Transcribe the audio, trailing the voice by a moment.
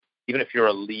even if you're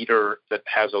a leader that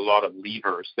has a lot of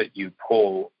levers that you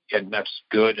pull, and that's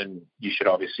good, and you should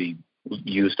obviously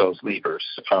use those levers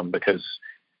because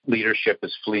leadership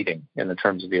is fleeting in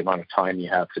terms of the amount of time you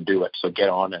have to do it. So get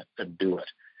on it and do it.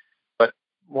 But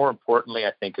more importantly,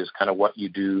 I think, is kind of what you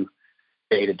do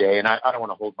day to day. And I don't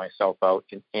want to hold myself out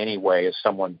in any way as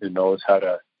someone who knows how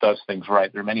to does things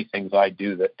right. There are many things I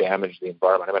do that damage the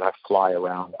environment. I mean, I fly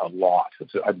around a lot.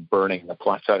 I'm burning the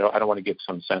planet. So I don't want to give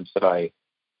some sense that I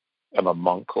am a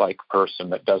monk-like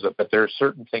person that does it. But there are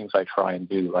certain things I try and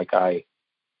do.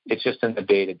 It's just in the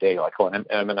day to day. Like when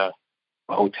I'm in a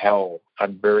hotel,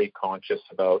 I'm very conscious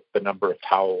about the number of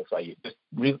towels I use.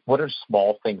 What are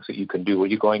small things that you can do? Are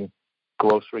you going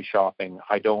grocery shopping?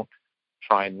 I don't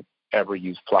try and ever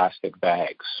use plastic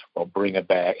bags. I'll bring a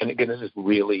bag. And again, this is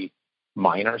really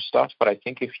minor stuff, but I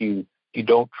think if you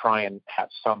don't try and have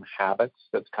some habits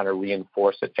that kind of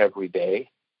reinforce it every day,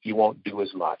 you won't do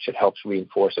as much. It helps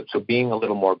reinforce it. So being a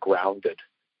little more grounded,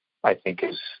 I think,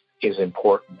 is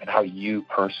important in how you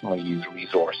personally use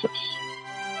resources.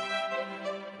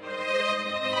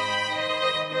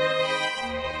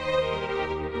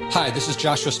 Hi, this is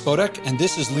Joshua Spodek, and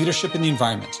this is Leadership in the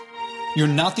Environment. You're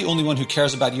not the only one who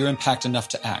cares about your impact enough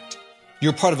to act.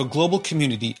 You're part of a global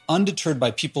community undeterred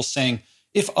by people saying,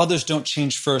 if others don't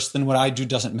change first, then what I do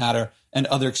doesn't matter, and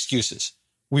other excuses.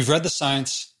 We've read the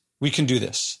science. We can do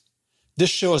this. This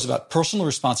show is about personal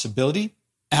responsibility,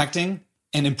 acting,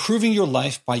 and improving your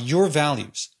life by your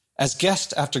values. As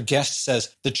guest after guest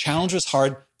says, the challenge was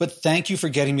hard, but thank you for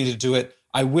getting me to do it.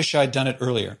 I wish I'd done it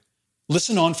earlier.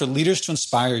 Listen on for leaders to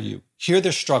inspire you, hear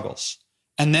their struggles,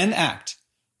 and then act.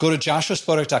 Go to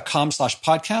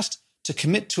joshuaspodek.com/podcast to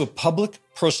commit to a public,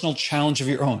 personal challenge of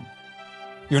your own.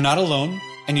 You're not alone,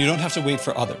 and you don't have to wait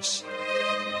for others.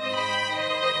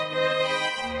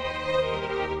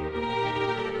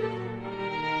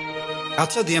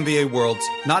 Outside the MBA world,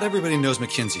 not everybody knows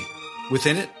McKinsey.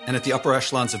 Within it, and at the upper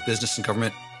echelons of business and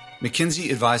government,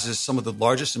 McKinsey advises some of the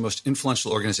largest and most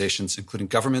influential organizations, including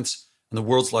governments and the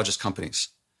world's largest companies.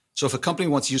 So if a company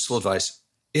wants useful advice,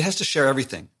 it has to share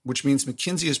everything, which means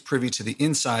McKinsey is privy to the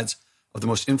insides of the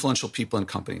most influential people in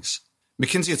companies.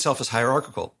 McKinsey itself is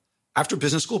hierarchical. After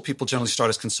business school, people generally start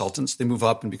as consultants. They move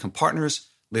up and become partners,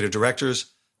 later directors.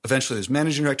 Eventually there's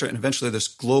managing director, and eventually there's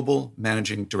global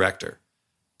managing director.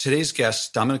 Today's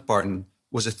guest, Dominic Barton,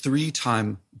 was a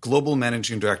 3-time global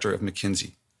managing director of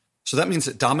McKinsey. So that means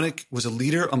that Dominic was a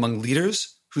leader among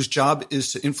leaders whose job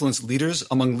is to influence leaders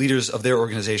among leaders of their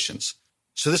organizations.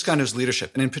 So this guy knows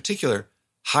leadership, and in particular,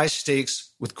 high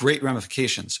stakes with great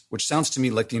ramifications, which sounds to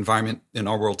me like the environment in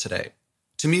our world today.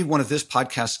 To me, one of this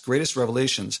podcast's greatest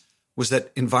revelations was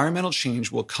that environmental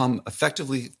change will come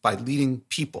effectively by leading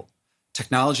people.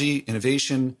 Technology,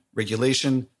 innovation,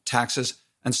 regulation, taxes,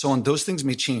 and so on, those things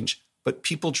may change, but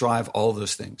people drive all of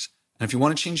those things. And if you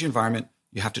want to change the environment,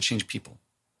 you have to change people.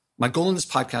 My goal in this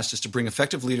podcast is to bring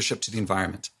effective leadership to the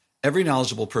environment. Every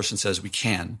knowledgeable person says we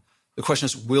can. The question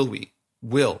is, will we?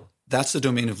 Will. That's the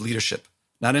domain of leadership,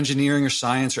 not engineering or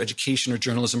science or education or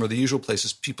journalism or the usual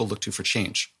places people look to for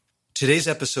change. Today's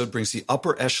episode brings the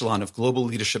upper echelon of global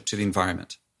leadership to the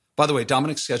environment. By the way,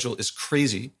 Dominic's schedule is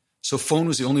crazy, so phone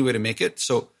was the only way to make it.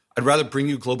 So I'd rather bring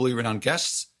you globally renowned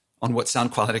guests on what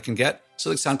sound quality I can get. So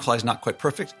the sound quality is not quite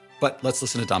perfect, but let's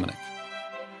listen to Dominic.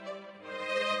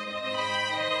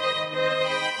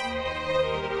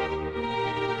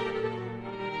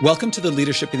 Welcome to the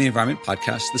Leadership in the Environment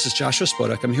podcast. This is Joshua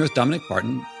Spodek. I'm here with Dominic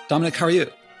Barton. Dominic, how are you?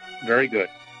 Very good.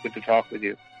 Good to talk with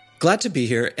you. Glad to be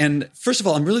here. And first of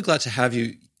all, I'm really glad to have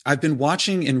you. I've been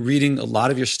watching and reading a lot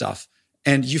of your stuff,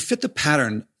 and you fit the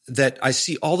pattern that I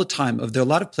see all the time. There are a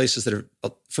lot of places that are,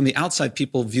 from the outside,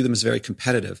 people view them as very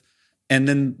competitive. And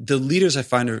then the leaders I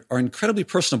find are incredibly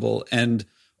personable and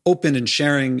open and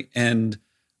sharing, and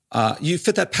you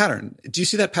fit that pattern. Do you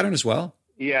see that pattern as well?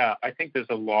 Yeah, I think there's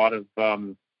a lot of,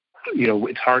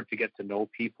 it's hard to get to know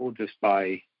people just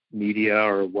by media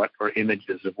or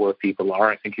images of where people are.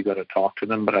 I think you got to talk to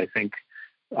them, but I think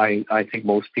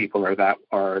most people are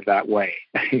that way.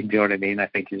 You know what I mean? I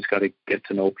think you just got to get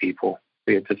to know people.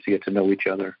 We have to get to know each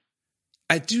other.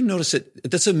 I do notice that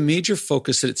that's a major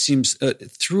focus. That it seems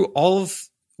through all of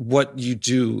what you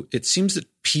do, it seems that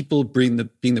people being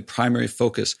the primary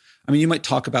focus. I mean, you might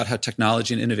talk about how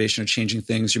technology and innovation are changing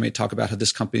things. You may talk about how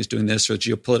this company is doing this, or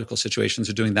geopolitical situations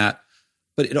are doing that.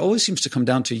 But it always seems to come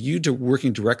down to you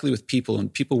working directly with people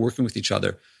and people working with each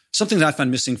other. Something that I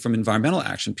find missing from environmental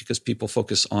action, because people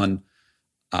focus on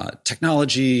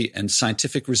technology and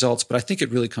scientific results. But I think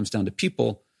it really comes down to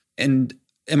people. And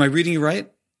am I reading you right?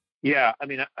 Yeah, I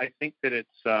mean, I think that it's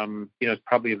it's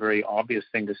probably a very obvious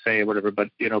thing to say or whatever, but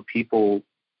people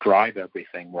drive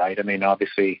everything, right? I mean,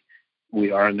 obviously,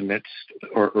 we are in the midst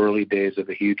or early days of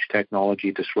a huge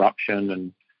technology disruption,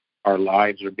 and our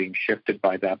lives are being shifted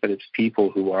by that. But it's people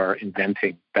who are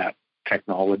inventing that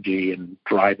technology and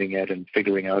driving it and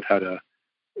figuring out how to,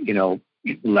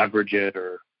 leverage it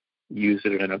or use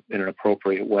it in an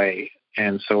appropriate way.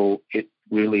 And so it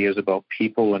really is about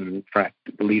people and, in fact,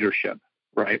 leadership,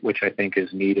 right, which I think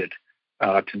is needed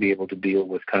to be able to deal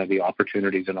with kind of the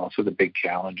opportunities and also the big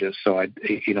challenges. So I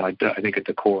think at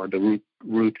the core, the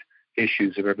root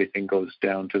issues of everything goes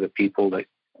down to the people that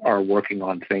are working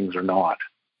on things or not.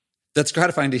 That's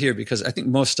gratifying to hear, because I think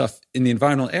most stuff in the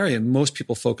environmental area, most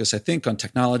people focus, I think, on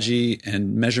technology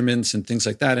and measurements and things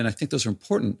like that. And I think those are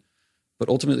important, but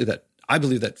ultimately I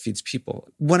believe that feeds people.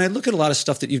 When I look at a lot of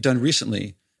stuff that you've done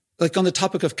recently, like on the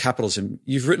topic of capitalism,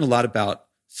 you've written a lot about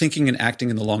thinking and acting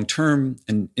in the long term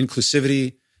and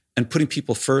inclusivity and putting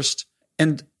people first.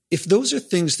 And if those are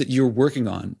things that you're working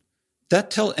on,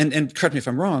 and correct me if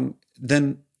I'm wrong,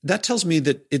 then that tells me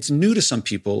that it's new to some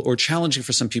people or challenging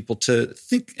for some people to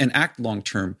think and act long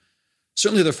term.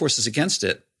 Certainly there are forces against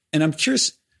it. And I'm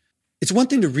curious, it's one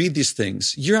thing to read these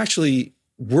things. You're actually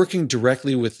working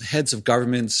directly with heads of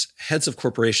governments, heads of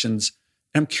corporations.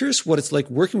 And I'm curious what it's like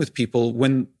working with people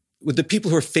with the people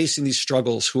who are facing these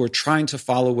struggles, who are trying to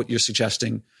follow what you're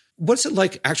suggesting. What's it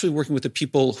like actually working with the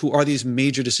people who are these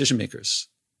major decision makers,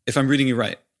 if I'm reading you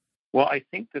right? Well, I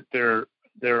think that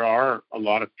there are a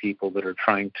lot of people that are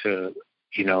trying to,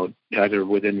 either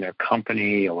within their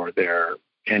company or their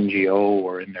NGO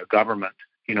or in their government,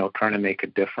 trying to make a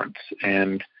difference.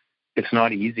 And it's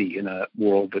not easy in a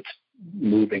world that's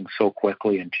moving so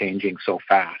quickly and changing so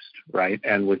fast, right?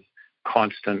 And with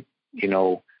constant,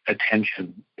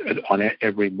 attention on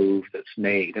every move that's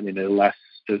made. I mean,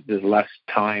 there's less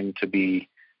time to be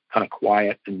kind of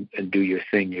quiet and do your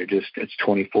thing. It's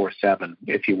 24/7,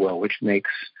 if you will, which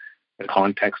makes the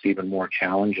context even more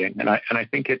challenging. And I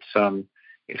think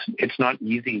it's not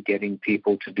easy getting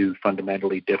people to do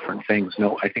fundamentally different things.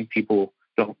 No, I think people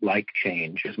don't like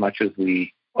change as much as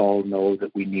we all know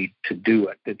that we need to do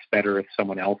it. It's better if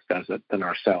someone else does it than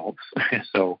ourselves.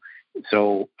 So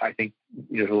I think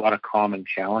there's a lot of common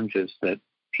challenges that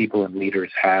people and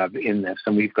leaders have in this,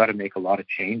 and we've got to make a lot of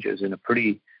changes in a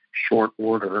pretty short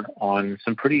order on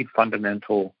some pretty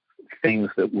fundamental things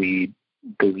that we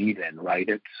believe in, right?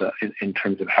 It's in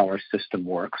terms of how our system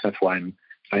works. That's why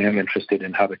I am interested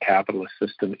in how the capitalist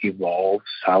system evolves,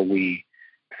 how we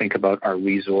think about our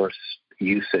resource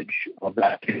usage of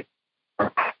that.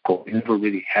 We never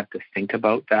really had to think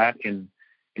about that in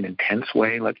an intense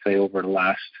way, let's say over the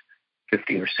last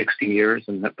 50 or 60 years,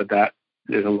 but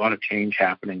there's a lot of change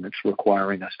happening that's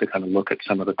requiring us to kind of look at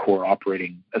some of the core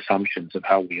operating assumptions of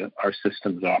how our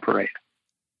systems operate.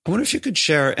 I wonder if you could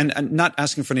share, and not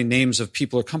asking for any names of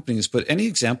people or companies, but any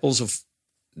examples of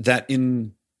that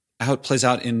in how it plays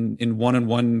out in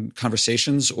one-on-one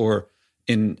conversations or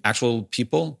in actual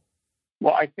people?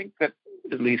 Well, I think that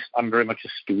at least I'm very much a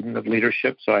student of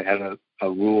leadership, so I had a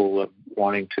rule of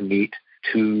wanting to meet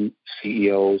 2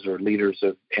 CEOs or leaders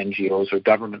of NGOs or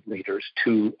government leaders,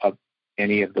 2 of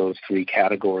any of those 3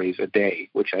 categories a day,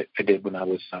 which I did when I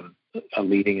was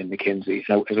leading in McKinsey,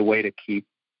 so as a way to keep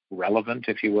relevant,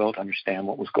 if you will, to understand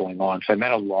what was going on. So I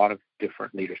met a lot of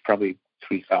different leaders, probably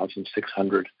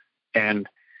 3,600. And,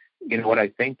 what I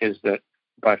think is that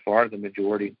by far the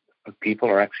majority of people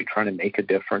are actually trying to make a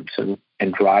difference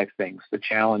and drive things. The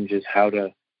challenge is how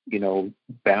to,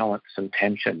 balance some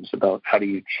tensions about how do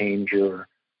you change your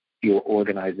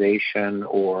organization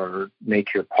or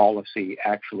make your policy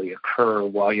actually occur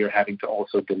while you're having to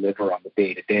also deliver on the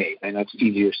day-to-day. And that's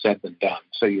easier said than done.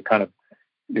 So you're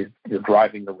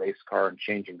driving the race car and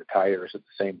changing the tires at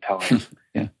the same time.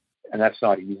 Yeah. And that's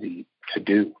not easy to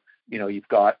do.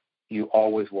 You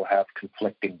always will have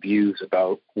conflicting views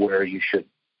about where you should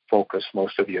focus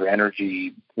most of your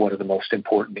energy, what are the most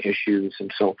important issues and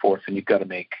so forth. And you've got to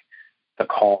make the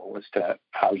call as to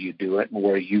how you do it and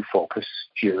where you focus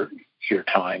your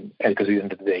time. And because at the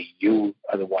end of the day, you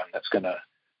are the one that's going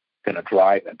to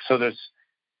drive it. So there's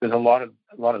a lot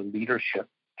of leadership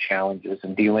challenges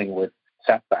in dealing with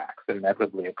setbacks that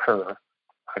inevitably occur.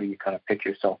 How do you kind of pick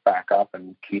yourself back up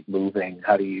and keep moving?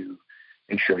 How do you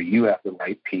ensure you have the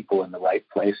right people in the right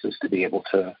places to be able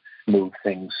to move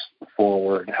things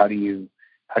forward? How do you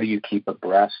keep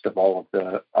abreast of all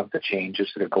of the changes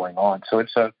that are going on? So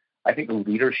I think the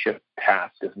leadership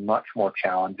task is much more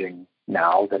challenging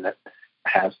now than it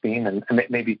has been, and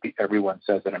maybe everyone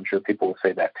says that. I'm sure people will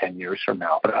say that 10 years from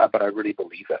now, but I really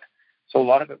believe it. So a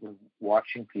lot of it was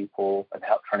watching people and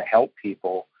trying to help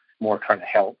people, more trying to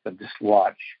help than just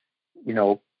watch,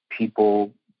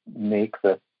 people make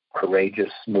the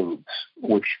courageous moves,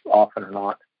 which often are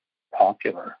not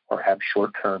popular or have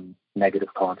short-term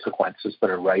negative consequences, but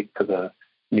are right for the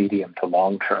medium to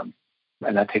long term.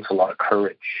 And that takes a lot of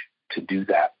courage to do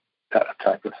that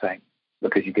type of thing,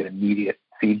 because you get immediate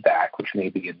feedback, which may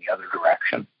be in the other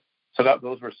direction. So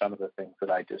those were some of the things that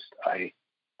I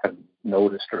have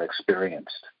noticed or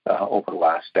experienced over the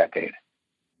last decade.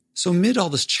 So amid all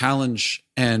this challenge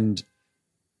and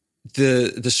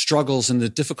the struggles and the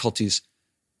difficulties,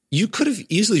 you could have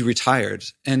easily retired.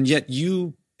 And yet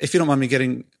you, if you don't mind me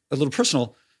getting a little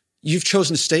personal, you've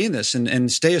chosen to stay in this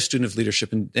and stay a student of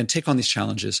leadership and take on these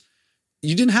challenges.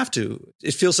 You didn't have to.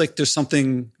 It feels like there's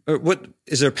something, or what,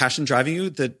 is there a passion driving you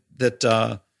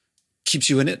that keeps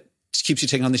you in it, keeps you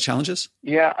taking on these challenges?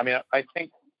 Yeah, I mean, I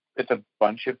think it's a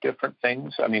bunch of different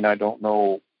things. I mean, I don't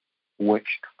know which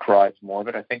drives more of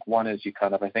it. I think one is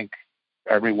I think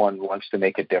everyone wants to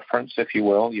make a difference, if you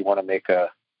will. You want to make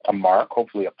a mark,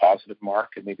 hopefully a positive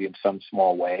mark, and maybe in some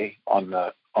small way on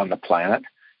the planet.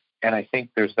 And I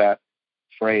think there's that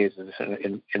phrase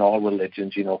in all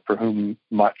religions, for whom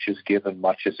much is given,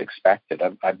 much is expected.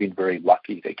 I've been very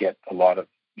lucky to get a lot of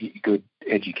good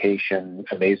education,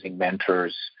 amazing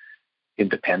mentors,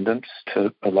 independence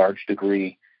to a large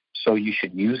degree. So you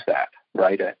should use that,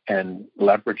 right, and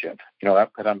leverage it.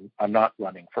 Because I'm not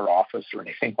running for office or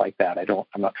anything like that.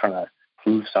 I'm not trying to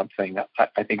prove something.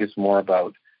 I think it's more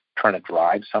about trying to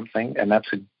drive something, and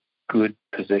that's a good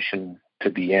position to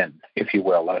be in, if you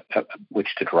will,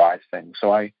 which to drive things.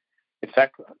 So it's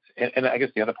that, and I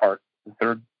guess the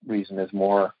third reason is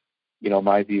more,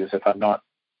 my view is if I'm not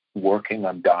working,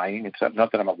 I'm dying. It's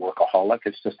not that I'm a workaholic.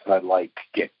 It's just that I like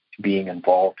being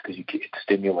involved, because it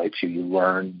stimulates you. You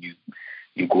learn,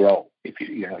 you grow.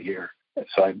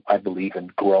 So I believe in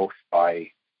growth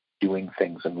by doing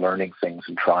things and learning things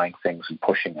and trying things and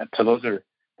pushing it. So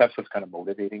that's what's kind of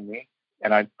motivating me.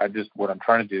 And what I'm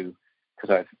trying to do,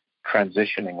 because I've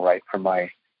transitioning right from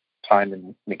my time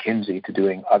in McKinsey to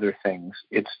doing other things,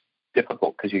 it's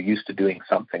difficult because you're used to doing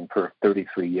something for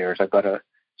 33 years.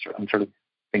 I'm sort of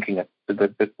thinking a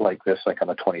bit like this, like I'm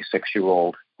a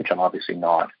 26-year-old, which I'm obviously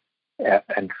not,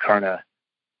 and trying to,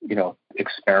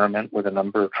 experiment with a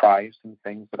number of tries and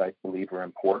things that I believe are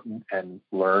important and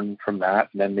learn from that.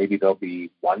 And then maybe there'll be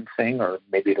one thing, or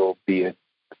maybe it'll be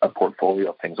a portfolio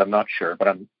of things. I'm not sure, but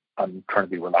I'm trying to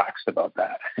be relaxed about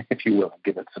that, if you will, and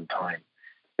give it some time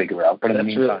to figure out. But in the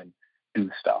meantime, do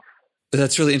stuff.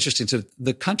 That's really interesting. So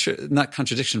not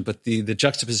contradiction, but the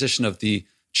juxtaposition of the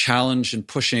challenge and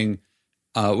pushing,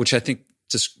 which I think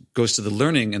just goes to the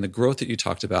learning and the growth that you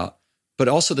talked about, but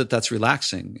also that's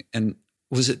relaxing. And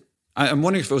I'm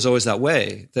wondering if it was always that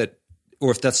way,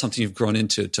 or if that's something you've grown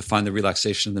into, to find the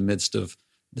relaxation in the midst of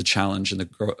the challenge and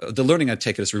the learning. I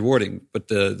take it as rewarding, but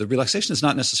the relaxation is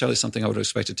not necessarily something I would have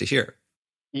expected to hear.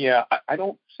 Yeah, I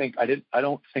don't think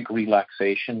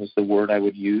relaxation is the word I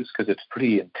would use, because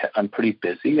I'm pretty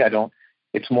busy.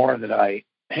 It's more that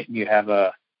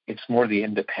it's more the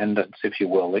independence, if you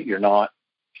will, that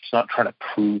it's not trying to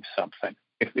prove something,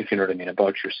 if you know what I mean,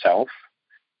 about yourself.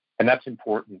 And that's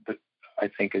important, but I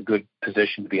think a good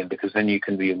position to be in, because then you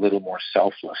can be a little more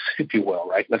selfless, if you will,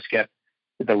 right? Let's get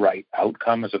the right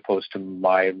outcome as opposed to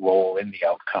my role in the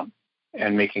outcome,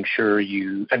 and making sure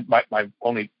and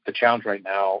the challenge right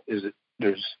now is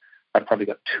that I've probably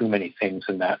got too many things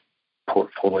in that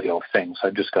portfolio of things.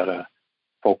 I've just got to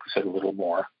focus it a little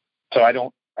more. So I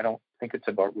don't think it's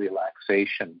about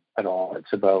relaxation at all.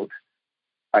 It's about,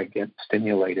 I get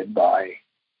stimulated by,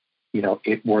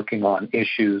 it working on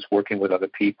issues, working with other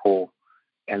people.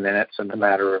 And then it's a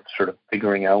matter of sort of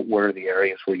figuring out where are the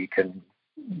areas where you can,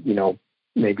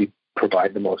 maybe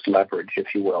provide the most leverage,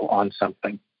 if you will, on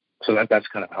something. So that's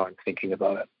kind of how I'm thinking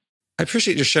about it. I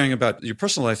appreciate you sharing about your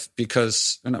personal life,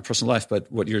 because, or not personal life, but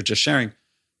what you're just sharing.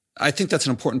 I think that's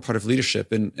an important part of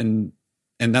leadership. And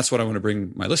that's what I want to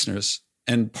bring my listeners.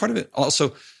 And part of it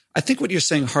also, I think what you're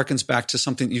saying harkens back to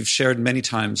something you've shared many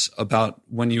times about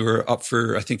when you were up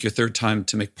for, I think, your third time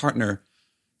to make partner,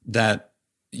 that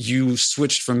you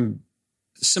switched from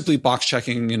simply box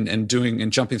checking and doing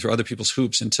and jumping through other people's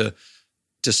hoops into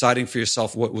deciding for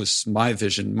yourself what was my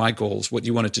vision, my goals, what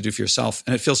you wanted to do for yourself.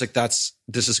 And it feels like this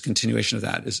is a continuation of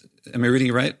that. Am I reading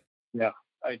it right? Yeah,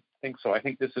 I think so. I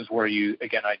think this is where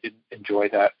I didn't enjoy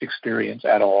that experience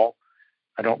at all.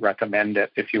 I don't recommend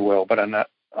it, if you will. But on the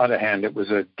other hand, it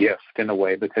was a gift in a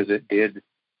way, because it did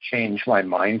change my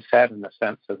mindset in the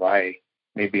sense of I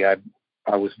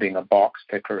was being a box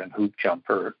picker and hoop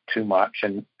jumper too much.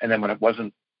 And then when it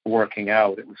wasn't working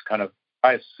out, it was kind of,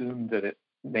 I assumed that it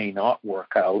may not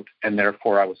work out, and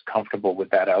therefore I was comfortable with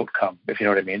that outcome, if you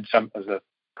know what I mean. As a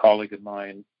colleague of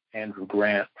mine Andrew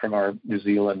Grant from our New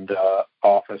Zealand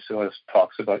office, who always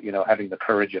talks about, having the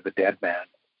courage of a dead man.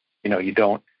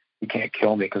 You can't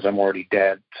kill me because I'm already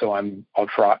dead. So I'll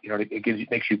try,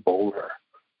 it makes you bolder.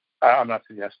 I'm not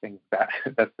suggesting that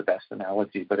that's the best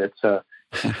analogy, but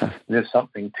there's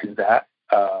something to that,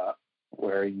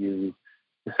 where you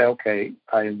say, okay,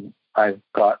 I've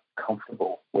got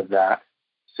comfortable with that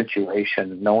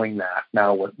situation, knowing that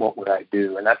now what would I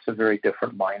do? And that's a very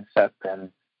different mindset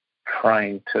than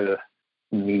trying to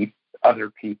meet other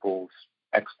people's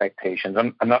expectations.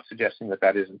 I'm not suggesting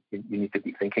that isn't, you need to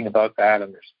be thinking about that.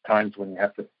 And there's times when you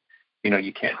have to,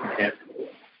 you can't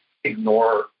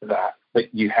ignore that,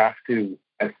 but you have to,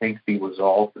 I think, be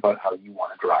resolved about how you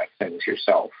want to drive things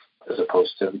yourself, as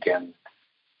opposed to, again,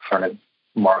 trying to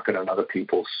market on other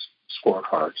people's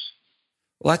scorecards.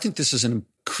 Well, I think this is a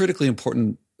critically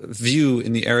important view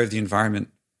in the area of the environment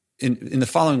in the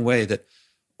following way, that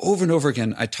over and over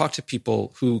again, I talk to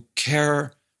people who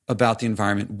care about the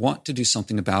environment, want to do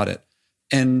something about it,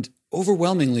 and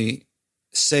overwhelmingly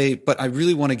say, but I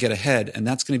really want to get ahead, and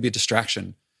that's going to be a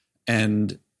distraction.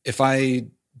 And if I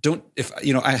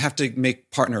have to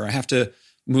make partner, I have to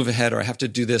move ahead, or I have to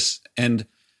do this. And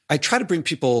I try to bring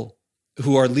people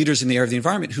who are leaders in the area of the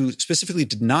environment who specifically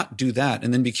did not do that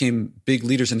and then became big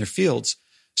leaders in their fields,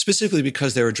 specifically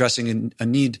because they were addressing a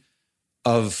need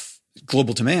of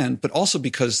global demand, but also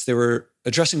because they were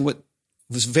addressing what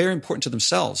was very important to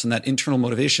themselves, and that internal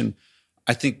motivation.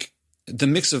 I think the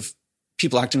mix of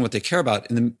people acting what they care about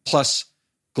and then plus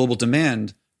global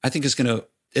demand, I think is going to,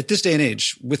 at this day and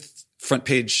age, with front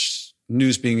page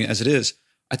news being as it is,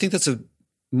 I think that's a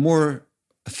more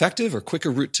effective or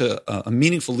quicker route to a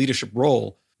meaningful leadership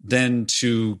role than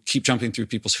to keep jumping through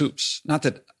people's hoops. Not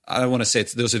that I want to say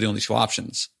those are the only two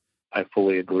options. I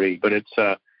fully agree, but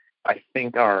I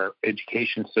think our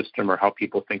education system, or how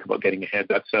people think about getting ahead,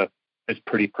 it's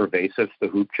pretty pervasive, the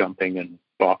hoop jumping and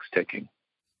box ticking.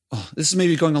 Oh, this is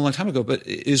maybe going a long time ago, but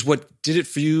is what did it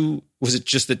for you? Was it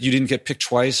just that you didn't get picked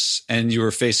twice and you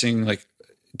were facing, like,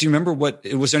 do you remember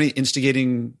was there any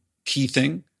instigating key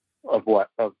thing? Of what?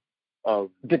 Of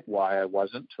why I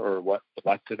wasn't, or what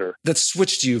elected, or that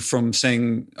switched you from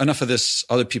saying enough of this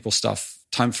other people stuff,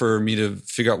 time for me to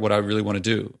figure out what I really want to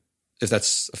do, if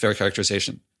that's a fair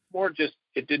characterization? More just,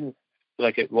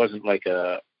 it wasn't like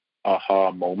a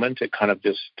aha moment. It kind of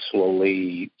just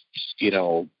slowly,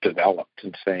 developed,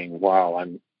 and saying, wow,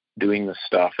 I'm doing this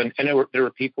stuff. And there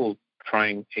were people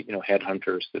trying,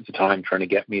 headhunters at the time, trying to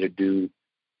get me to do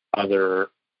other,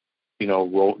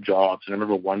 role jobs. And I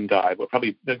remember one guy,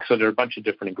 so there are a bunch of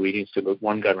different ingredients to it, but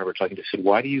one guy I remember talking to said,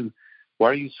 why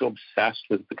are you so obsessed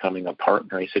with becoming a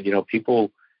partner? He said,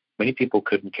 many people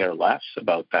couldn't care less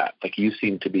about that. Like, you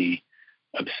seem to be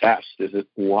obsessed. Is it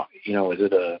an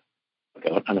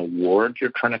award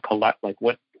you're trying to collect? Like,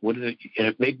 what is it? And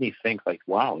it made me think, like,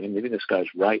 wow, maybe this guy's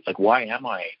right. Like, why am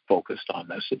I focused on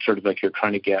this? It's sort of like you're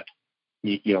trying to get,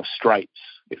 stripes,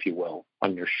 if you will,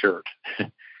 on your shirt.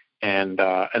 And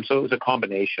so it was a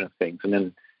combination of things. And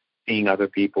then seeing other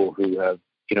people who have,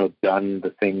 done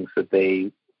the things that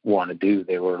they want to do.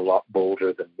 They were a lot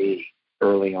bolder than me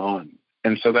early on.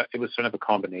 And so that it was sort of a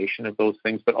combination of those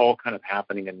things, but all kind of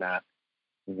happening in that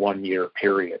 1 year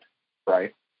period,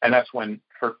 right? And that's when,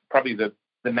 for probably the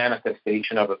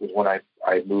manifestation of it was when I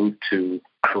moved to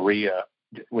Korea,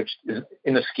 which is,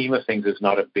 in the scheme of things, is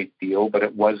not a big deal, but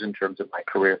it was in terms of my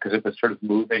career, because it was sort of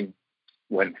moving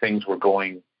when things were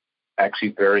going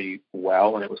actually very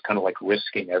well, and it was kind of like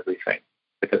risking everything,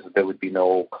 because there would be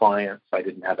no clients. I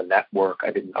didn't have a network.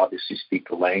 I didn't obviously speak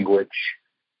the language.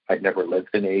 I'd never lived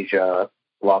in Asia,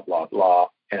 blah, blah, blah.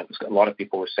 And it was, a lot of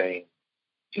people were saying,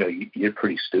 you're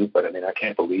pretty stupid. I mean, I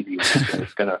can't believe you.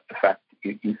 It's going to affect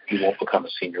you. You won't become a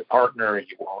senior partner.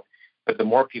 You won't. But the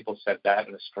more people said that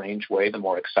in a strange way, the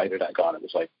more excited I got. It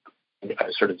was like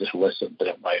I sort of just listened,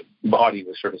 but my body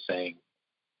was sort of saying,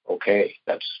 okay,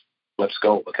 let's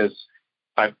go. Because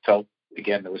I felt,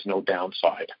 again, there was no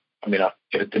downside. I mean,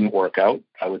 if it didn't work out,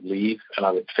 I would leave and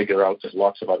I would figure out there's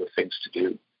lots of other things to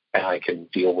do, and I can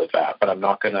deal with that. But I'm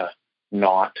not going to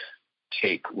not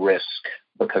take risk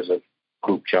because of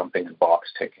group jumping and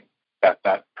box ticking.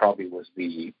 That probably was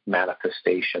the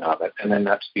manifestation of it. And then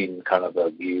that's been kind of a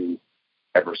view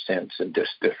ever since, in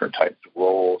just different types of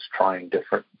roles, trying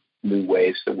different new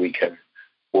ways that we can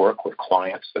work with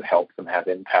clients that help them have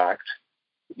impact,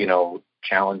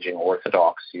 challenging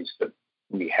orthodoxies that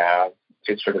we have.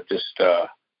 It sort of just,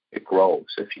 it grows,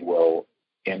 if you will,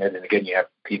 in it. And again, you have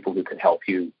people who can help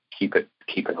you keep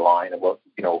in line of what,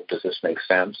 does this make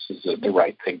sense? Is it the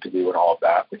right thing to do, and all of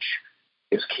that, which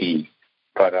is key.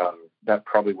 But that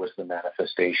probably was the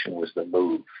manifestation, was the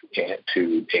move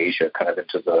to Asia, kind of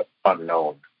into the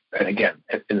unknown. And again,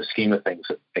 in the scheme of things,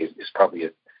 it's probably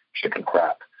a chicken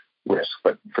crap risk.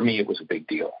 But for me, it was a big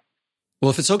deal.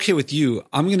 Well, if it's okay with you,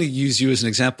 I'm going to use you as an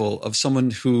example of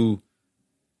someone who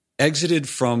exited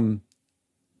from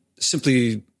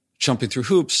simply jumping through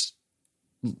hoops,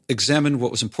 examined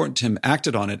what was important to him,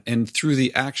 acted on it, and through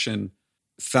the action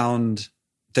found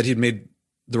that he'd made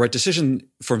the right decision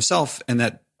for himself, and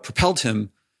that propelled him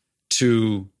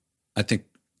to, I think,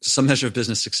 some measure of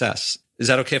business success. Is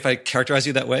that okay if I characterize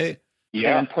you that way?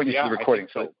 Yeah, I'm pointing to the recording,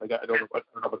 so I don't know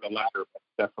about the latter, but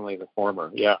definitely the former.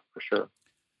 Yeah, for sure.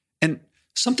 And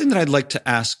something that I'd like to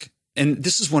ask, and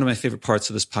this is one of my favorite parts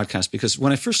of this podcast, because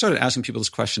when I first started asking people this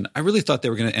question, I really thought they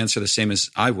were going to answer the same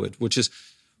as I would, which is,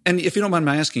 and if you don't mind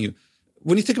my asking you,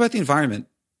 when you think about the environment,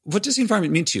 what does the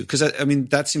environment mean to you? Because I mean,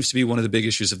 that seems to be one of the big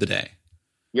issues of the day.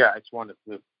 Yeah, it's one of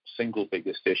the single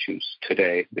biggest issues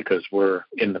today, because we're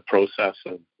in the process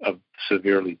of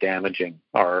severely damaging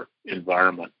our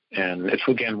environment. And it's,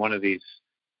 again, one of these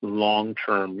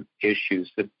long-term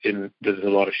issues that there's a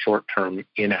lot of short-term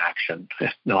inaction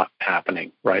not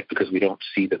happening, right? Because we don't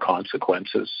see the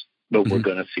consequences, but we're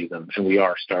going to see them. And we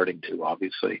are starting to,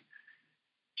 obviously.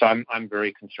 So I'm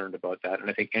very concerned about that. And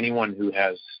I think anyone who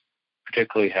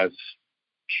particularly has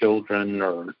children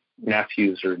or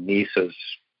nephews or nieces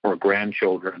or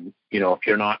grandchildren, if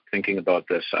you're not thinking about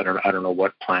this, I don't know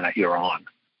what planet you're on,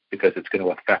 because it's going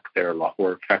to affect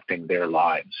affecting their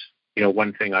lives.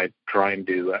 One thing I try and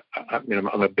do,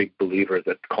 I'm a big believer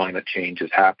that climate change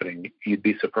is happening. You'd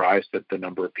be surprised at the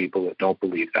number of people that don't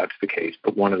believe that's the case.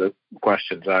 But one of the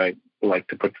questions I like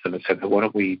to put to them is, why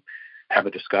don't we have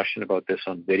a discussion about this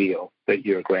on video that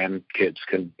your grandkids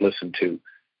can listen to,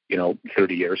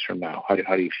 30 years from now? How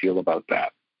do you feel about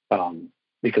that?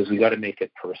 Because we got to make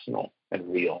it personal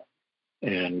and real.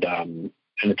 And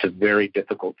it's a very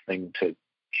difficult thing to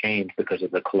change because of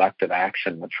the collective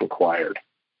action that's required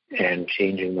and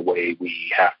changing the way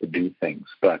we have to do things.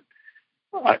 But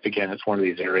again, it's one of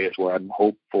these areas where I'm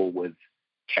hopeful with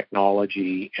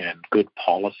technology and good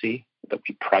policy that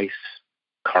we price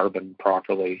carbon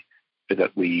properly,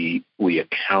 that we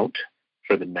account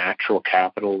for the natural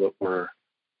capital that we're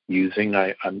using.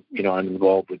 I'm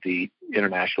involved with the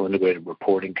International Integrated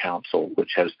Reporting Council,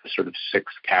 which has the sort of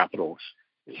 6 capitals.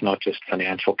 It's not just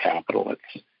financial capital;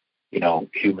 it's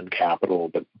human capital,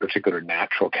 but particular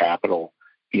natural capital.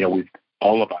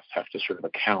 All of us have to sort of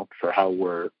account for how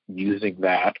we're using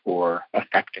that or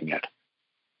affecting it.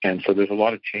 And so there's a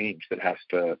lot of change that has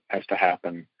to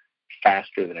happen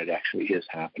faster than it actually is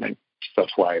happening.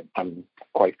 That's why I'm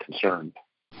quite concerned.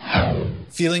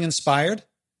 Feeling inspired?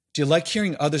 Do you like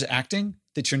hearing others acting,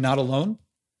 that you're not alone?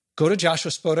 Go to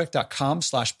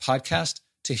joshuaspodek.com/podcast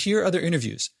to hear other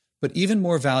interviews, but even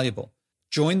more valuable,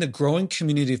 join the growing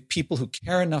community of people who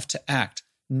care enough to act,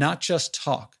 not just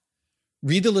talk.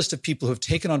 Read the list of people who have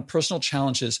taken on personal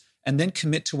challenges and then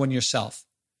commit to one yourself.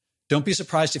 Don't be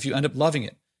surprised if you end up loving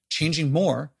it, changing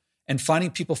more, and finding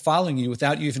people following you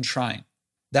without you even trying.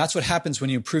 That's what happens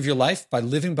when you improve your life by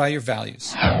living by your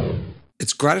values.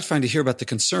 It's gratifying to hear about the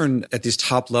concern at these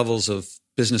top levels of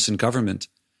business and government,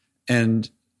 and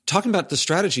talking about the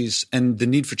strategies and the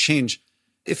need for change.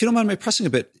 If you don't mind my pressing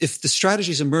a bit, if the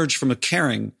strategies emerge from a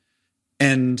caring,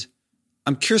 and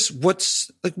I'm curious,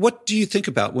 what do you think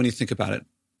about when you think about it?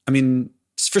 I mean,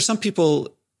 for some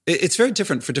people, it's very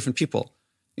different for different people.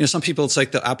 Some people, it's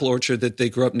like the apple orchard that they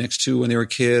grew up next to when they were a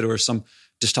kid, or some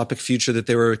dystopic future that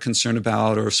they were concerned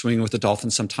about, or swimming with the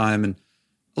dolphins sometime. And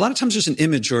a lot of times there's an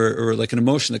image or like an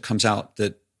emotion that comes out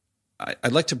that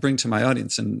I'd like to bring to my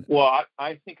audience. And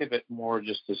I think of it more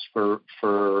just as for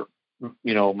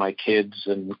my kids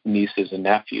and nieces and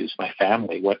nephews, my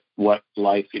family, what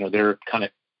life, they're kind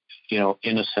of,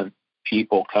 innocent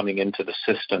people coming into the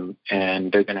system, and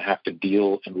they're going to have to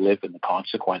deal and live in the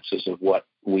consequences of what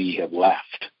we have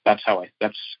left. That's how I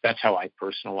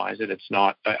personalize it. It's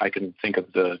not, I can think of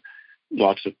the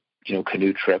lots of,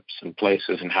 canoe trips and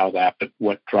places and how that, but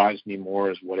what drives me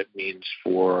more is what it means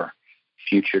for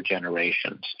future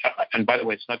generations. And by the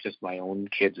way, it's not just my own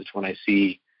kids. It's when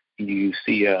you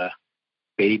see a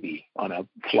baby on a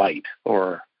flight,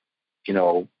 or,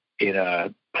 in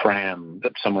a pram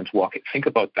that someone's walking. Think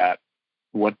about that,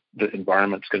 what the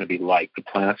environment's going to be like, the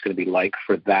planet's going to be like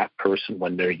for that person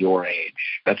when they're your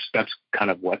age. That's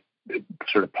kind of what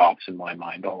sort of pops in my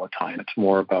mind all the time. It's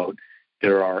more about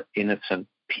there are innocent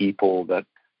people that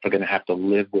are going to have to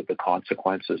live with the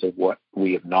consequences of what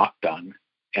we have not done.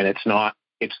 And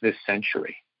it's this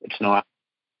century. It's not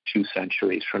 2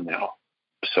 centuries from now.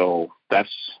 So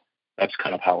that's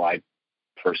kind of how I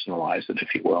personalize it,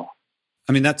 if you will.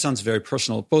 I mean, that sounds very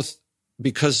personal, both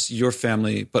because your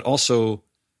family, but also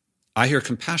I hear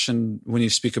compassion when you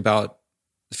speak about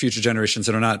the future generations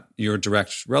that are not your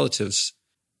direct relatives,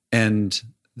 and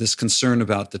this concern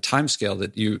about the timescale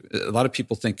that a lot of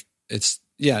people think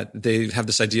they have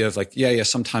this idea of like,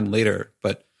 sometime later,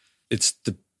 but it's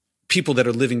the people that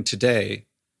are living today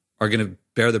are going to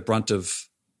bear the brunt of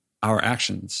our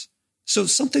actions. So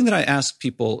something that I ask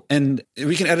people, and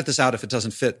we can edit this out if it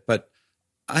doesn't fit, but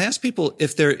I ask people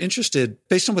if they're interested,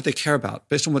 based on what they care about,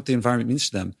 based on what the environment means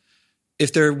to them,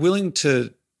 if they're willing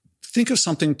to think of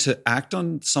something to act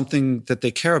on, something that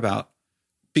they care about,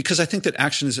 because I think that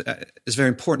action is very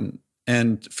important.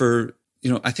 And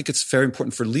I think it's very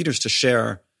important for leaders to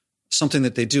share something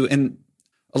that they do. And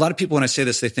a lot of people, when I say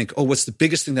this, they think, oh, what's the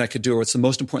biggest thing that I could do? Or what's the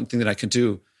most important thing that I can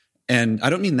do? And I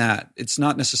don't mean that. It's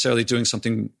not necessarily doing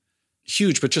something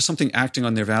huge, but just something acting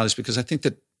on their values, because I think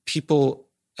that people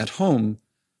at home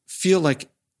feel like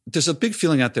there's a big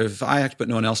feeling out there, if I act but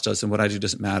no one else does, then what I do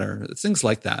doesn't matter. Things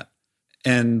like that.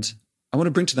 And I want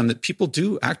to bring to them that people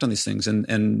do act on these things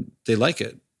and they like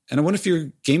it. And I wonder if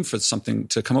you're game for something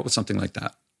to come up with something like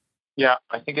that. Yeah,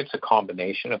 I think it's a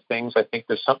combination of things. I think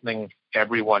there's something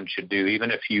everyone should do,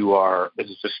 even if you are, this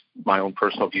is just my own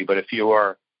personal view, but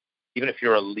even if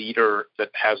you're a leader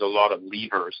that has a lot of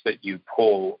levers that you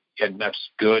pull, and that's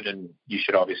good, and you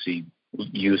should obviously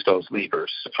use those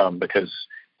levers because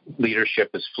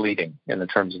leadership is fleeting in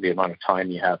terms of the amount of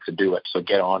time you have to do it. So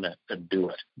get on it and do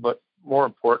it. But more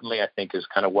importantly, I think, is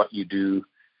kind of what you do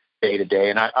day to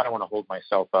day. And I don't want to hold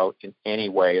myself out in any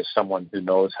way as someone who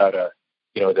knows how to,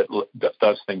 that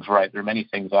does things right. There are many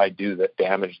things I do that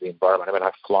damage the environment. I mean,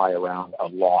 I fly around a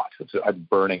lot. I'm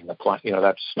burning the planet.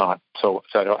 That's not so.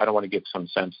 I don't want to give some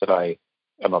sense that I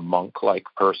am a monk-like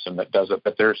person that does it.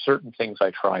 But there are certain things I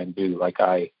try and do.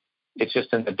 It's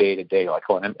just in the day to day. Like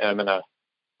when I'm in a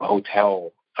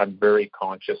hotel, I'm very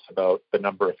conscious about the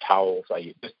number of towels I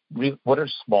use. What are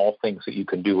small things that you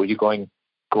can do? Are you going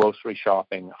grocery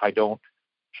shopping? I don't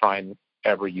try and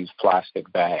ever use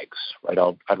plastic bags, right?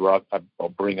 I'll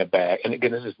bring a bag. And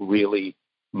again, this is really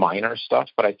minor stuff,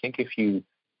 but I think if you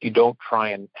don't try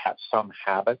and have some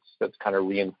habits that kind of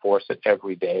reinforce it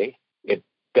every day,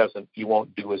 you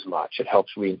won't do as much. It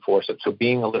helps reinforce it. So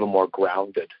being a little more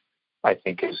grounded, I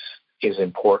think, is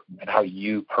important, and how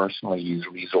you personally use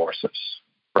resources,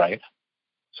 right?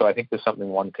 So I think there's something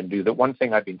one can do. The one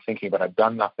thing I've been thinking about, I've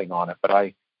done nothing on it,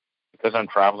 but because I'm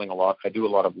traveling a lot, I do a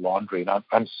lot of laundry, and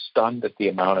I'm stunned at the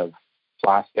amount of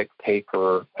plastic,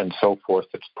 paper, and so forth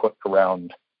that's put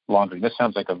around laundry. This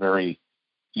sounds like a very,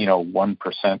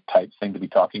 1% type thing to be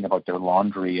talking about their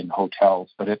laundry in hotels,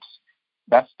 but it's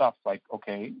that stuff like,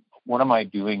 okay, what am I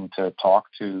doing to talk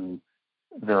to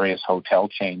various hotel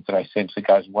chains that I say to the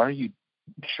guys,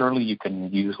 surely you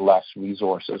can use less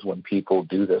resources when people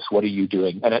do this. What are you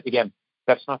doing? And again,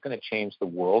 that's not going to change the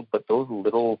world, but those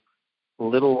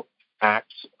little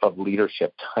acts of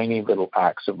leadership, tiny little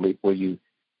acts of where you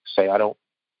say, I don't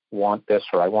want this,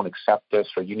 or I won't accept this,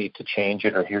 or you need to change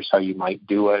it, or here's how you might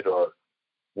do it, or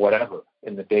whatever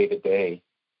in the day-to-day,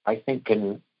 I think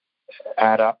can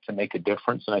add up to make a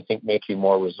difference, and I think make you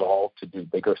more resolved to do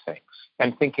bigger things.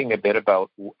 And thinking a bit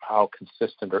about how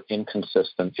consistent or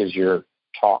inconsistent is your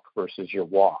talk versus your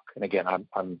walk. And again,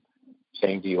 I'm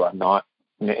saying to you, I'm not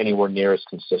anywhere near as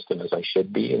consistent as I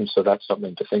should be, and so that's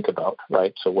something to think about,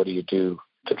 right? So what do you do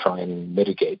to try and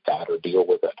mitigate that or deal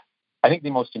with it? I think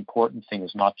the most important thing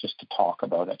is not just to talk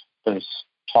about it.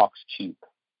 Talk's cheap.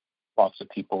 Lots of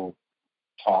people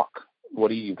talk. What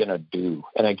are you going to do?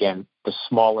 And again, the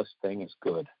smallest thing is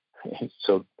good.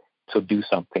 So do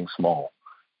something small.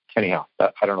 Anyhow,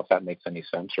 I don't know if that makes any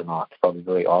sense or not. It's probably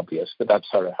very obvious, but that's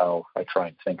sort of how I try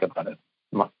and think about it.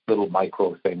 Little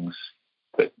micro things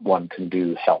that one can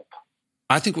do help.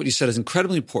 I think what you said is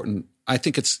incredibly important. I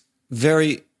think it's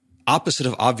very opposite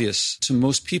of obvious to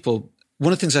most people.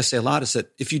 One of the things I say a lot is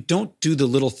that if you don't do the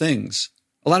little things,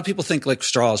 a lot of people think like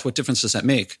straws, what difference does that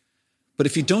make? But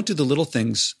if you don't do the little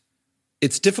things,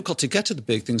 it's difficult to get to the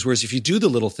big things. Whereas if you do the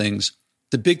little things,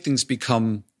 the big things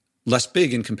become less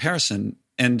big in comparison.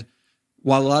 And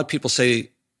while a lot of people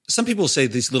some people say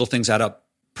these little things add up.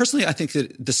 Personally, I think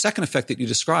that the second effect that you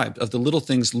described of the little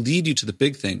things lead you to the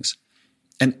big things,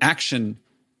 and action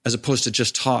as opposed to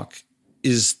just talk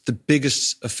is the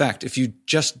biggest effect. If you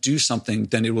just do something,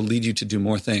 then it will lead you to do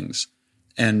more things.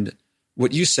 And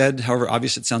what you said, however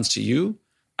obvious it sounds to you,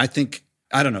 I think,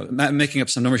 I don't know, I'm making up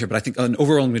some numbers here, but I think an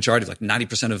overwhelming majority, like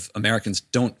 90% of Americans,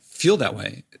 don't feel that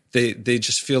way. They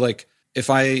just feel like,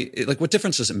 what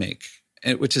difference does it make?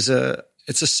 And which is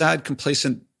it's a sad,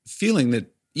 complacent feeling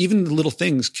that even the little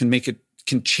things can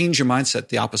change your mindset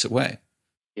the opposite way.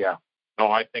 Yeah. No,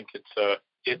 I think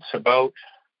it's about,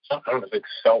 I don't know if it's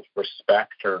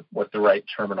self-respect or what the right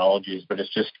terminology is, but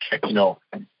it's just, it's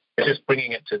just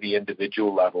bringing it to the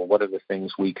individual level. What are the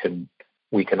things we can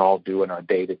all do in our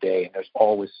day-to-day? And there's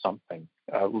always something,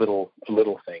 a little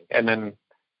thing. And then,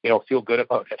 feel good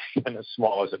about it, even as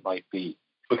small as it might be.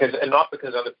 And not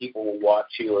because other people will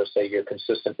watch you or say you're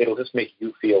consistent. It'll just make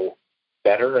you feel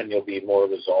better, and you'll be more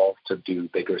resolved to do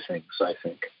bigger things, I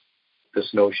think.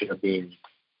 This notion of being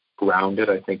grounded,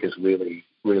 I think, is really,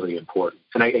 really important.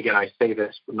 And I say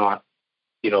this, not,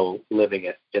 living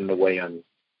it in the way I'm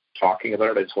talking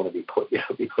about it. I just want to be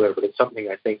clear, but it's something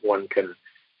I think one can,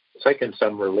 it's like in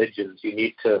some religions,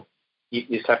 you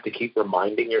just have to keep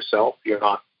reminding yourself you're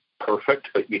not perfect,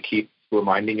 but you keep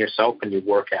reminding yourself and you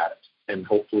work at it, and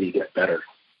hopefully you get better.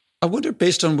 I wonder,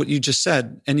 based on what you just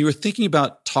said, and you were thinking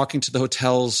about talking to the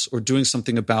hotels or doing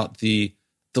something about the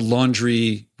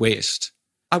laundry waste.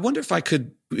 I wonder if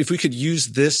we could use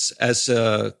this as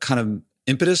a kind of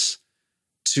impetus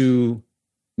to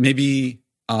maybe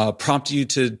prompt you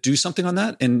to do something on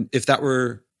that. And if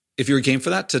you were game for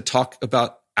that, to talk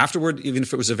about afterward, even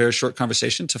if it was a very short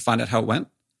conversation, to find out how it went.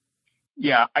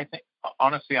 Yeah, I think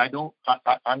honestly, I'm going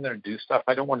to do stuff.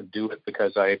 I don't want to do it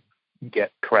because I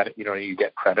get credit. You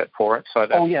get credit for it. So I'd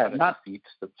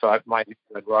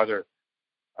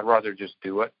rather just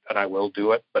do it, and I will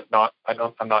do it, but I'm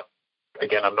not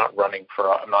running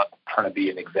for, I'm not trying to be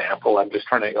an example. I'm just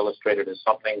trying to illustrate it as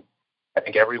something. I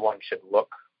think everyone should look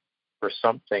for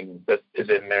something that is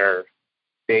in their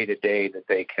day-to-day that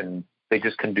they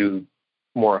just can do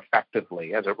more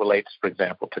effectively as it relates, for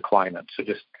example, to climate. So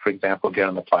just, for example, get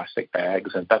on the plastic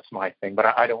bags, and that's my thing.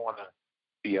 But I don't want to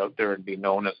be out there and be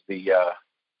known as the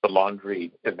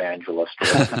laundry evangelist or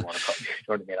whatever you want to call it. You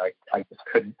know what I mean? I just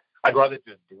couldn't. I'd rather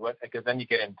just do it, because then you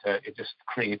get into, it just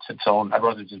creates its own. I'd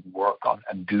rather just work on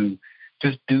and do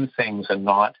things and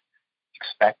not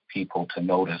expect people to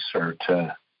notice or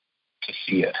to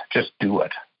see it. Just do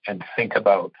it and think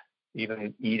about,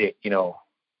 even eat it.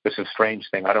 It's a strange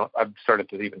thing. I've started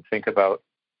to even think about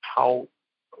how,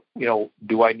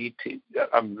 do I need to,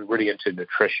 I'm really into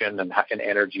nutrition and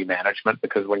energy management,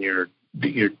 because when you're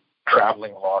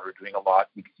traveling a lot or doing a lot,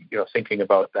 thinking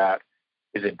about that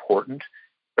is important.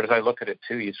 But as I look at it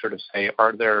too, you sort of say,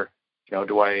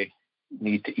 do I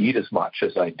need to eat as much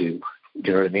as I do? Do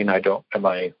you know what I mean?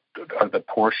 Are the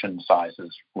portion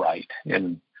sizes right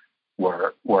in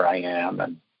where I am?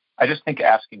 And I just think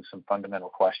asking some fundamental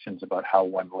questions about how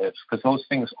one lives, because those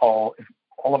things if all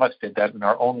of us did that in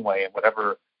our own way, and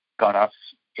whatever got us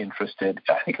interested,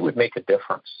 I think it would make a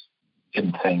difference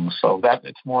in things. So that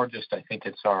it's more just, I think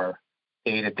it's our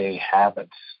day-to-day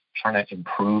habits, trying to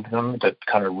improve them, to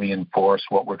kind of reinforce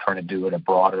what we're trying to do at a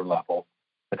broader level,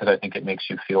 because I think it makes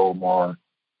you feel more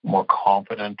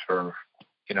confident, or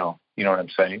you know what I'm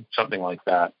saying, something like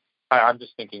that. I'm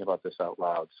just thinking about this out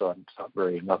loud, so I'm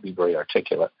not being very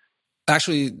articulate.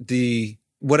 Actually, the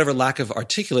whatever lack of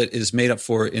articulate is made up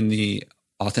for in the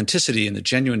authenticity and the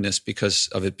genuineness, because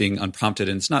of it being unprompted,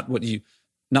 and it's not what you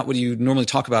normally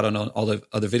talk about on all the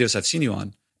other videos I've seen you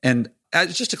on. And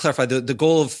just to clarify, the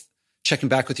goal of checking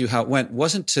back with you how it went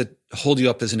wasn't to hold you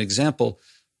up as an example,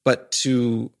 but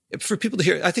for people to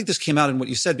hear. I think this came out in what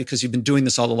you said, because you've been doing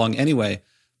this all along anyway,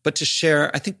 but to share.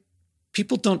 I think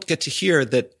people don't get to hear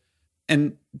that.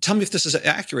 And tell me if this is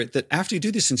accurate, that after you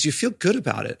do these things, you feel good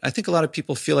about it. I think a lot of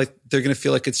people feel like they're going to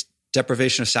feel like it's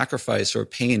deprivation or sacrifice or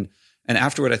pain. And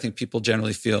afterward, I think people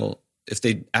generally feel, if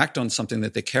they act on something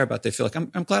that they care about, they feel like,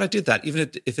 I'm glad I did that,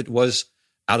 even if it was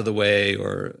out of the way,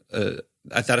 or that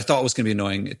I thought was going to be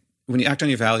annoying. When you act on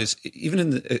your values,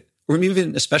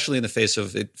 even especially in the face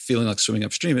of it feeling like swimming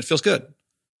upstream, it feels good.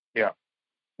 Yeah,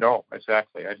 no,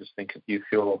 exactly. I just think if you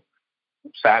feel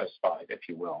satisfied, if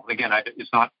you will. Again,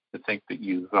 it's not to think that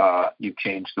you've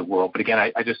changed the world, but again,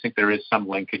 I just think there is some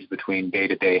linkage between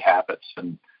day-to-day habits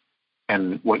and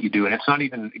what you do. And it's not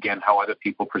even, again, how other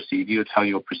people perceive you, it's how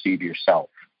you'll perceive yourself,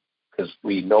 because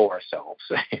we know ourselves,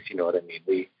 if you know what I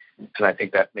mean. And I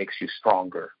think that makes you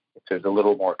stronger if there's a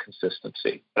little more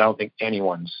consistency. But I don't think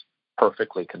anyone's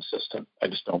perfectly consistent. I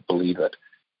just don't believe it.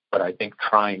 But I think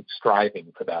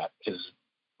striving for that is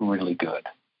really good,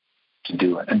 to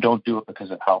do it. And don't do it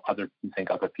because of how you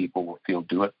think other people will feel.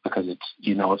 Do it because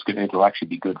it'll actually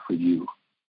be good for you.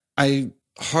 I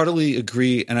heartily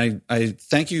agree. And I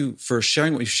thank you for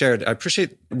sharing what you shared. I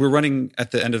appreciate, we're running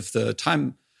at the end of the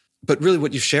time, but really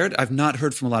what you've shared, I've not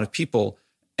heard from a lot of people.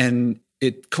 And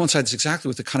it coincides exactly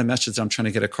with the kind of message I'm trying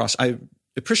to get across. I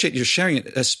appreciate you sharing it,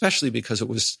 especially because it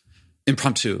was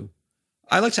impromptu.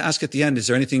 I like to ask at the end, is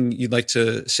there anything you'd like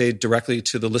to say directly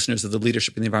to the listeners of the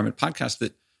Leadership in the Environment podcast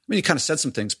that mean, you kind of said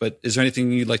some things, but is there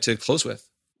anything you'd like to close with?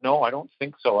 No, I don't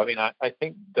think so. I mean, I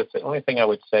think that's the only thing I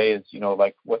would say is,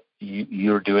 like what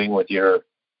you're doing with your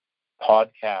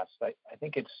podcast. I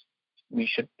think we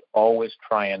should always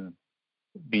try and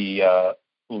be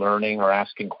learning or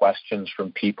asking questions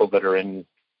from people that are in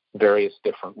various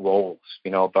different roles,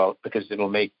 because it'll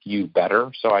make you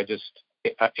better. So I just,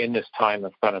 in this time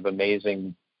of kind of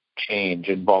amazing change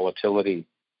and volatility,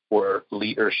 where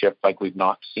leadership like we've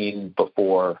not seen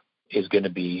before is going to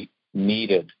be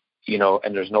needed,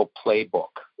 and there's no playbook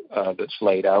that's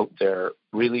laid out there,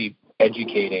 really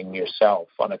educating yourself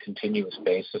on a continuous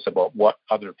basis about what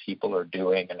other people are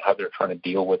doing and how they're trying to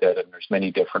deal with it. And there's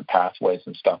many different pathways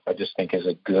and stuff, I just think is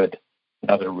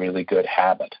another really good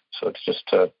habit. So it's just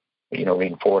to,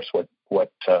 reinforce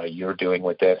what you're doing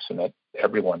with this, and that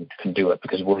everyone can do it,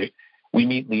 because we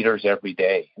meet leaders every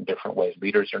day in different ways.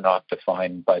 Leaders are not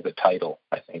defined by the title.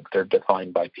 I think they're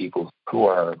defined by people who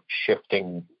are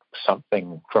shifting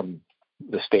something from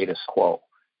the status quo.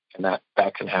 And that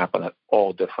can happen at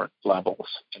all different levels.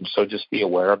 And so just be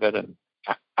aware of it and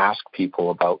ask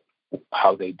people about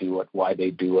how they do it, why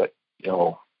they do it,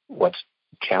 what's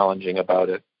challenging about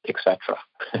it, etc.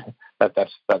 That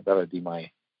would be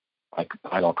my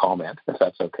final comment, if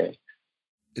that's okay.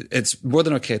 It's more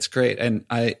than okay. It's great. And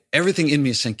everything in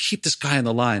me is saying, keep this guy on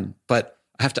the line, but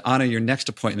I have to honor your next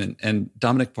appointment. And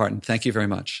Dominic Barton, thank you very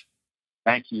much.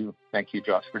 Thank you. Thank you,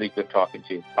 Josh. Really good talking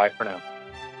to you. Bye for now.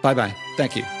 Bye-bye.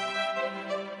 Thank you.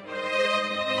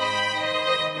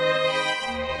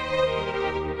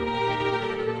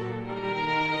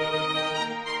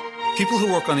 People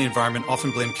who work on the environment often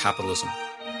blame capitalism.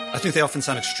 I think they often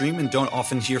sound extreme and don't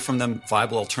often hear from them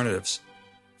viable alternatives.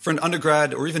 For an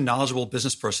undergrad or even knowledgeable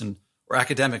business person or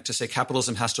academic to say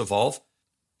capitalism has to evolve,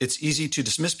 it's easy to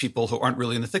dismiss people who aren't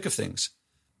really in the thick of things.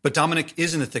 But Dominic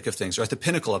is in the thick of things, or at the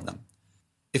pinnacle of them.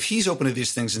 If he's open to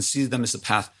these things and sees them as the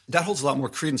path, that holds a lot more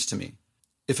credence to me.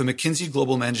 If a McKinsey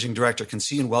Global Managing Director can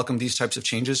see and welcome these types of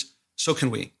changes, so can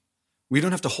we. We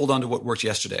don't have to hold on to what worked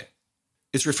yesterday.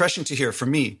 It's refreshing to hear, for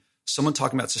me, someone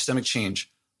talking about systemic change,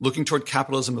 looking toward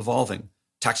capitalism evolving,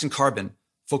 taxing carbon,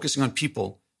 focusing on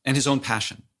people, and his own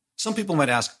passion. Some people might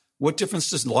ask, what difference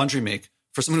does laundry make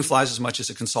for someone who flies as much as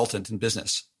a consultant in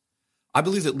business? I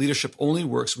believe that leadership only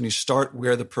works when you start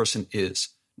where the person is,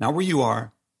 not where you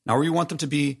are, not where you want them to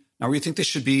be, not where you think they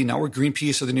should be, not where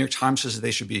Greenpeace or the New York Times says that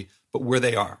they should be, but where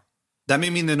they are. That may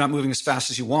mean they're not moving as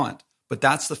fast as you want, but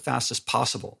that's the fastest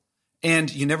possible.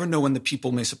 And you never know when the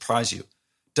people may surprise you.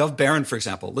 Dov Baron, for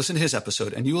example, listen to his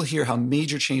episode and you will hear how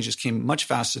major changes came much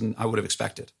faster than I would have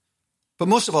expected. But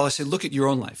most of all, I say, look at your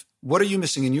own life. What are you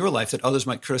missing in your life that others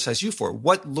might criticize you for?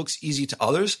 What looks easy to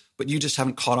others, but you just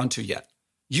haven't caught on to yet?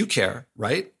 You care,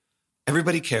 right?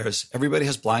 Everybody cares. Everybody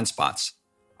has blind spots.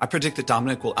 I predict that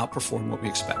Dominic will outperform what we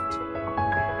expect.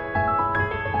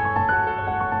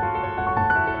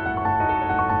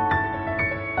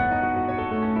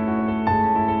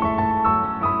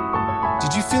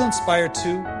 Did you feel inspired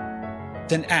too?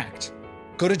 Then act.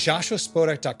 Go to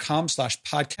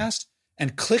joshuaspodek.com/podcast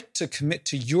and click to commit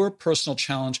to your personal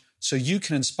challenge so you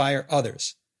can inspire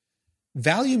others.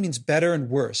 Value means better and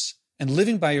worse, and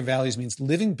living by your values means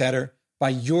living better by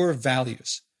your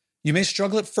values. You may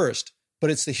struggle at first, but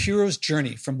it's the hero's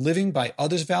journey from living by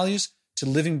others' values to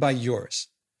living by yours.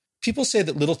 People say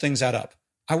that little things add up.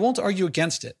 I won't argue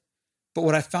against it, but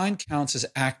what I find counts is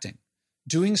acting.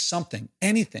 Doing something,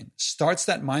 anything, starts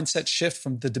that mindset shift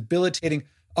from the debilitating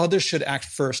others should act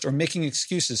first or making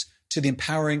excuses to the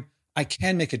empowering I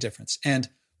can make a difference, and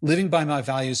living by my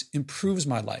values improves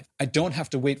my life. I don't have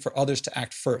to wait for others to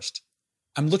act first.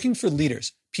 I'm looking for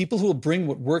leaders, people who will bring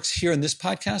what works here in this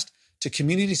podcast to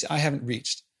communities I haven't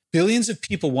reached. Billions of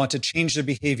people want to change their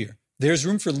behavior. There's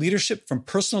room for leadership, from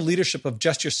personal leadership of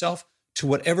just yourself to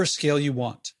whatever scale you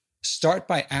want. Start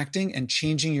by acting and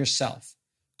changing yourself.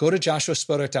 Go to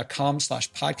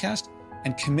joshuaspodek.com/podcast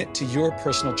and commit to your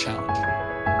personal challenge.